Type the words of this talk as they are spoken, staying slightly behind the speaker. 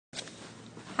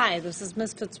Hi, this is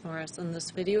Ms. Fitzmaurice, and this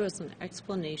video is an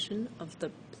explanation of the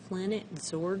planet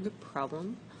Zorg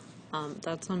problem.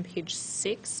 That's on page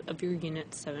 6 of your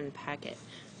Unit 7 packet.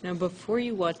 Now, before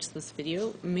you watch this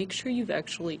video, make sure you've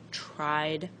actually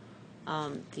tried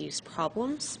these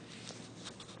problems.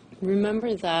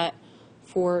 Remember that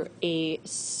for a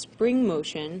spring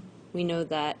motion, we know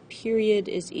that period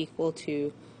is equal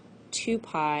to 2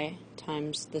 pi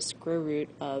times the square root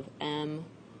of m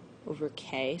over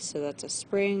k, so that's a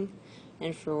spring,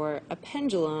 and for a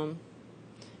pendulum,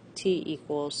 t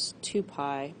equals 2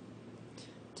 pi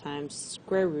times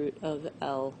square root of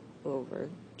L over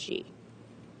G.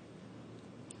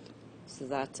 So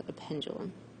that's a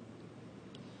pendulum.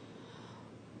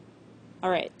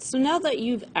 Alright, so now that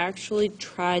you've actually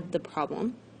tried the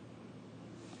problem,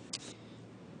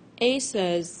 A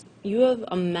says you have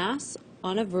a mass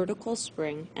on a vertical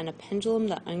spring and a pendulum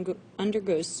that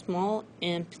undergoes small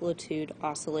amplitude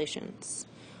oscillations.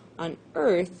 On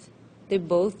Earth, they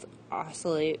both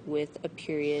oscillate with a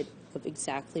period of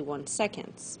exactly 1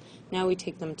 second. Now we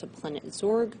take them to planet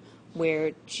Zorg,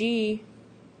 where G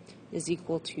is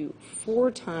equal to 4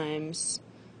 times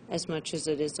as much as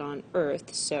it is on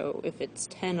Earth. So if it's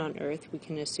 10 on Earth, we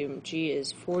can assume G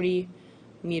is 40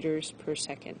 meters per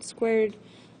second squared.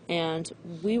 And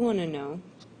we want to know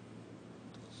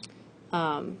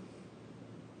or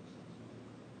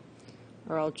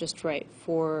I'll just write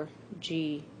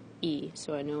 4GE,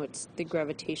 so I know it's the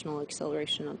gravitational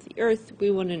acceleration of the Earth.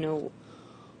 We want to know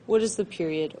what is the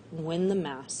period when the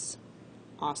mass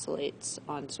oscillates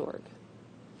on Zorg.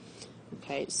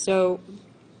 Okay, so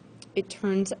it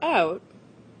turns out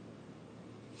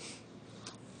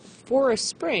for a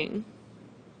spring,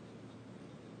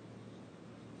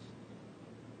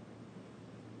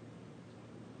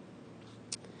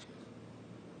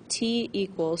 T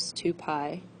equals 2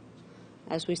 pi,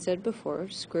 as we said before,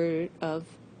 square root of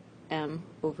m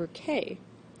over k.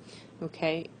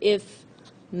 Okay, if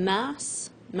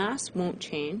mass won't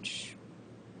change,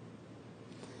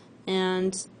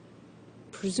 and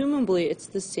presumably it's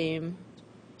the same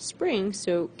spring,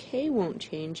 so k won't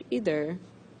change either.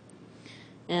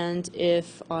 And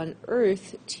if on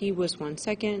Earth t was 1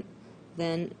 second,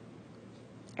 then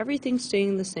everything's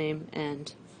staying the same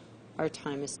and our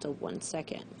time is still 1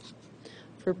 second.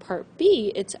 For part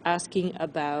B, it's asking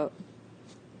about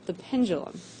the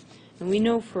pendulum. And we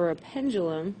know for a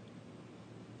pendulum,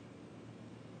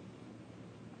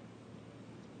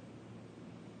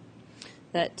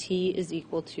 that t is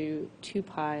equal to 2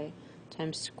 pi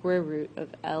times square root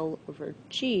of L over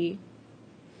G.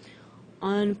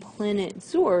 On planet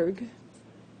Zorg,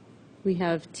 we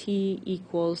have t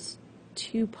equals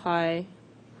 2 pi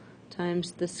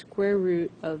times the square root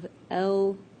of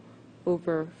L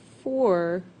over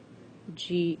 4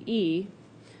 GE.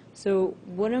 So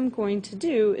what I'm going to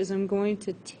do is I'm going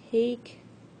to take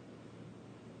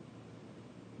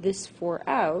this 4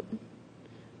 out.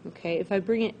 Okay, if I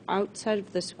bring it outside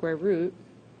of the square root,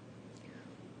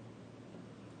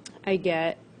 I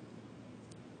get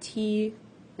t,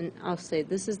 and I'll say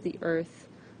this is the Earth,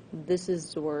 this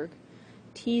is Zorg.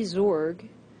 T Zorg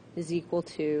is equal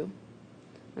to,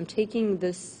 I'm taking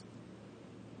this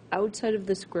outside of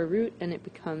the square root and it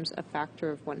becomes a factor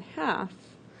of 1/2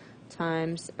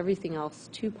 times everything else,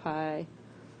 2 pi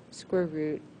square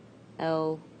root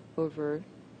L over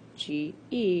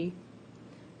GE.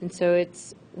 And so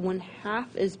it's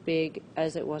 1/2 as big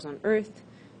as it was on Earth,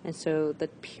 and so the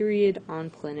period on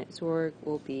planet Zorg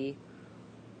will be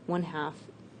 1/2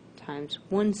 times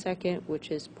 1 second, which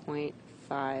is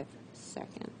 0.5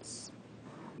 seconds.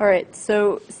 Alright,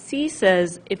 so C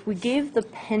says if we gave the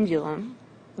pendulum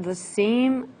the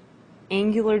same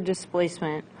angular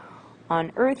displacement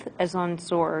on Earth as on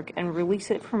Zorg and release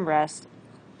it from rest,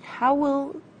 how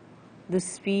will the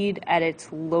speed at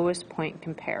its lowest point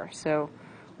compare? So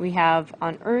we have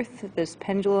on Earth this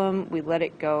pendulum, we let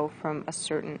it go from a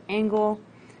certain angle,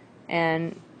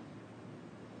 and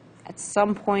at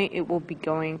some point it will be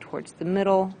going towards the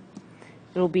middle.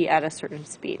 It'll be at a certain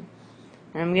speed.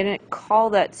 And I'm going to call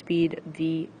that speed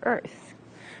v Earth.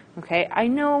 Okay, I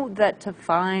know that to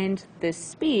find this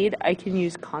speed, I can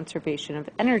use conservation of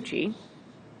energy.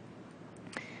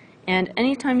 And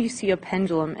anytime you see a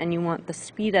pendulum and you want the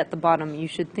speed at the bottom, you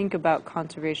should think about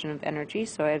conservation of energy.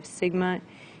 So I have sigma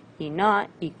E naught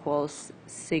equals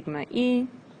sigma E.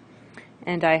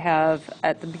 And I have,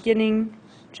 at the beginning,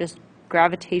 just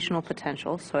gravitational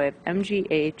potential. So I have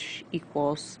mgh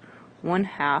equals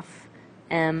 1/2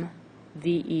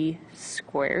 mve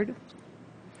squared.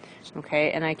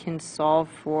 Okay, and I can solve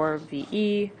for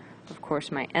VE. Of course,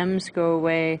 my m's go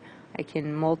away. I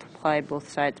can multiply both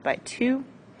sides by 2,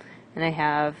 and I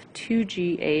have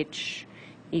 2GH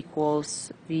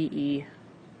equals VE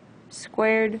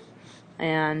squared,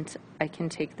 and I can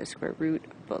take the square root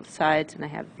of both sides, and I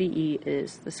have VE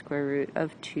is the square root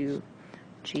of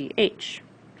 2GH.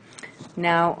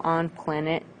 Now on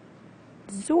planet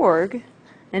Zorg,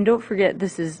 and don't forget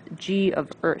this is G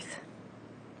of Earth,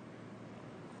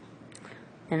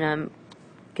 and I'm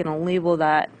going to label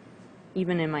that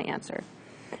even in my answer.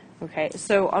 Okay,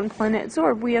 so on planet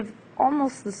Zorg we have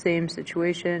almost the same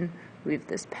situation. We have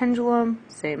this pendulum,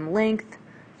 same length,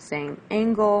 same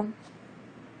angle.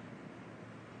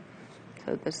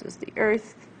 So this is the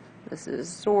Earth, this is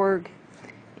Zorg,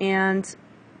 and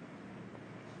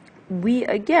we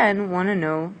again want to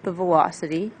know the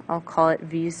velocity. I'll call it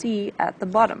Vz at the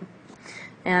bottom.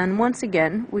 And once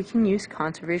again, we can use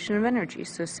conservation of energy.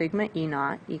 So sigma E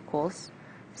naught equals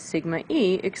sigma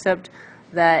E, except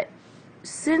that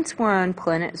since we're on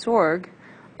planet Zorg,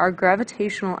 our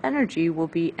gravitational energy will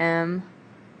be mgzh.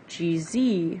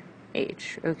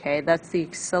 Okay, that's the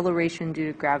acceleration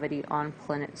due to gravity on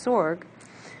planet Zorg,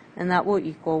 and that will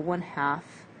equal 1/2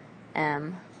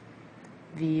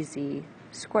 mvz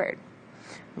squared.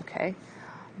 Okay,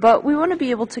 but we want to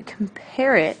be able to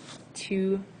compare it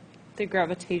to the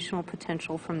gravitational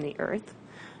potential from the Earth,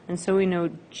 and so we know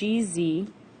gz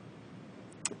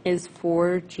is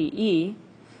 4ge.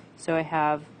 So I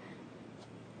have,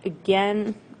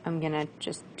 again, I'm going to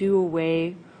just do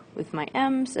away with my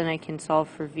m's, and I can solve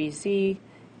for Vz,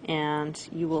 and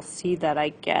you will see that I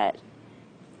get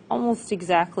almost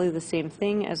exactly the same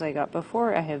thing as I got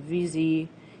before. I have Vz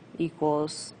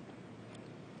equals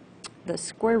the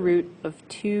square root of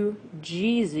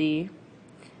 2gzh,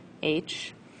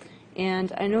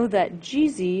 and I know that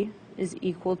gz is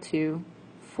equal to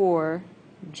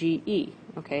 4ge.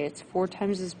 Okay, it's 4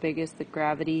 times as big as the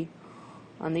gravity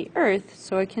on the Earth,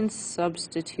 so I can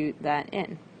substitute that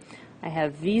in. I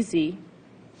have Vz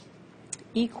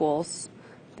equals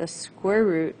the square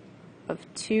root of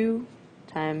 2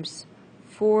 times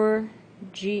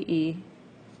 4ge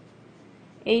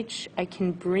h. I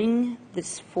can bring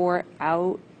this 4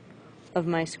 out of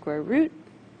my square root,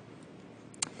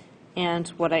 and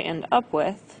what I end up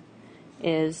with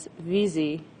is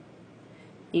Vz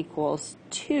equals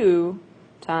 2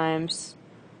 times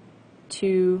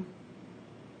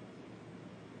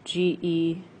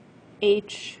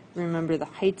 2GEH. Remember, the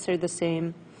heights are the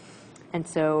same, and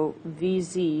so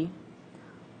Vz,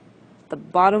 the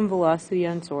bottom velocity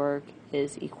on Zorg,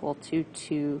 is equal to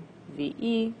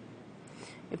 2VE.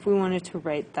 If we wanted to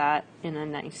write that in a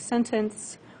nice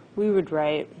sentence, we would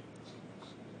write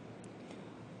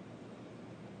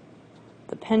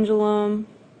the pendulum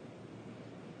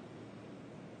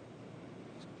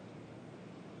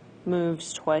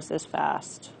moves twice as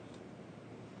fast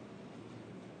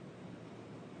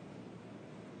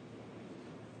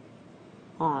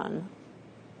on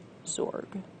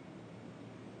Zorg.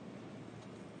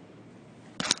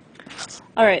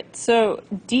 Alright, so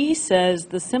D says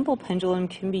the simple pendulum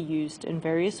can be used in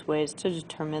various ways to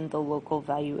determine the local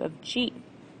value of G.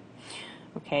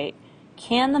 Okay,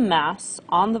 can the mass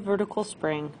on the vertical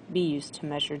spring be used to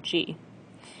measure G?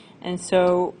 And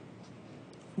so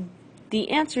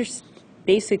the answer is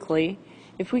basically,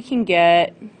 if we can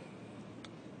get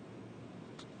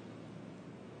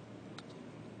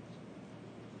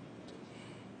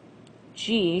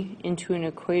G into an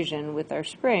equation with our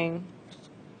spring,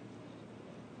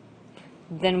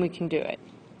 then we can do it.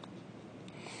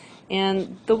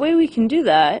 And the way we can do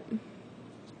that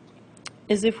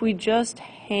is if we just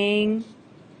hang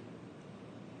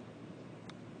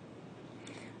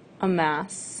a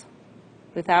mass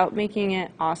without making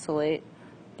it oscillate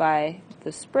by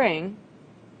the spring,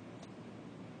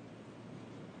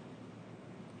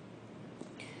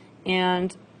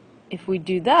 and if we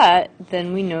do that,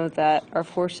 then we know that our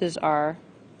forces are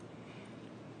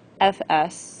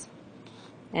Fs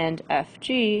and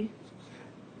Fg.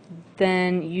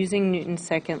 Then using Newton's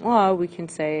second law, we can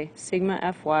say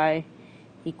sigma Fy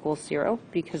equals 0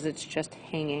 because it's just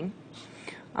hanging.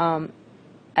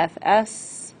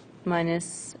 Fs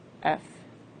minus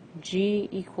Fg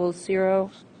equals 0.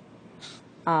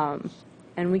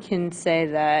 And we can say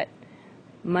that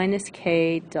minus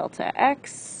k delta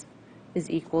x is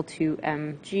equal to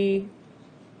mg.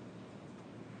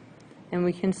 And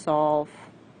we can solve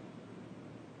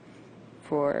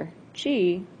for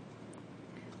g,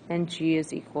 and g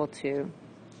is equal to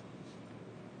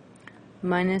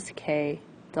minus k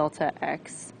delta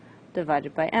x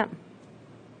divided by m.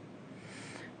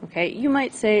 Okay, you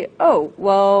might say, oh,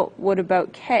 well, what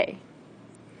about k?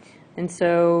 And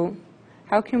so,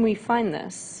 how can we find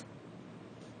this?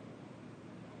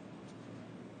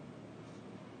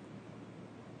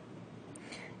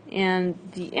 And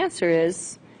the answer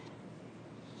is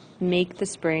make the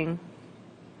spring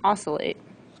oscillate.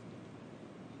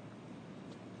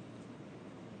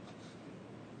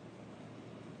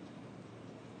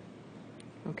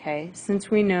 Okay,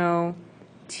 since we know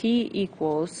t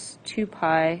equals 2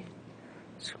 pi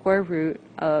square root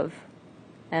of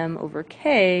m over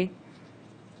k,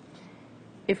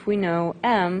 if we know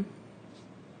m,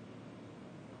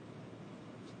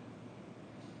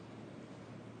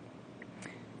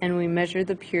 and we measure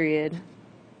the period,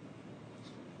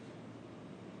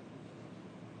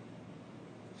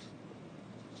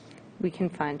 we can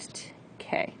find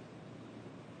k.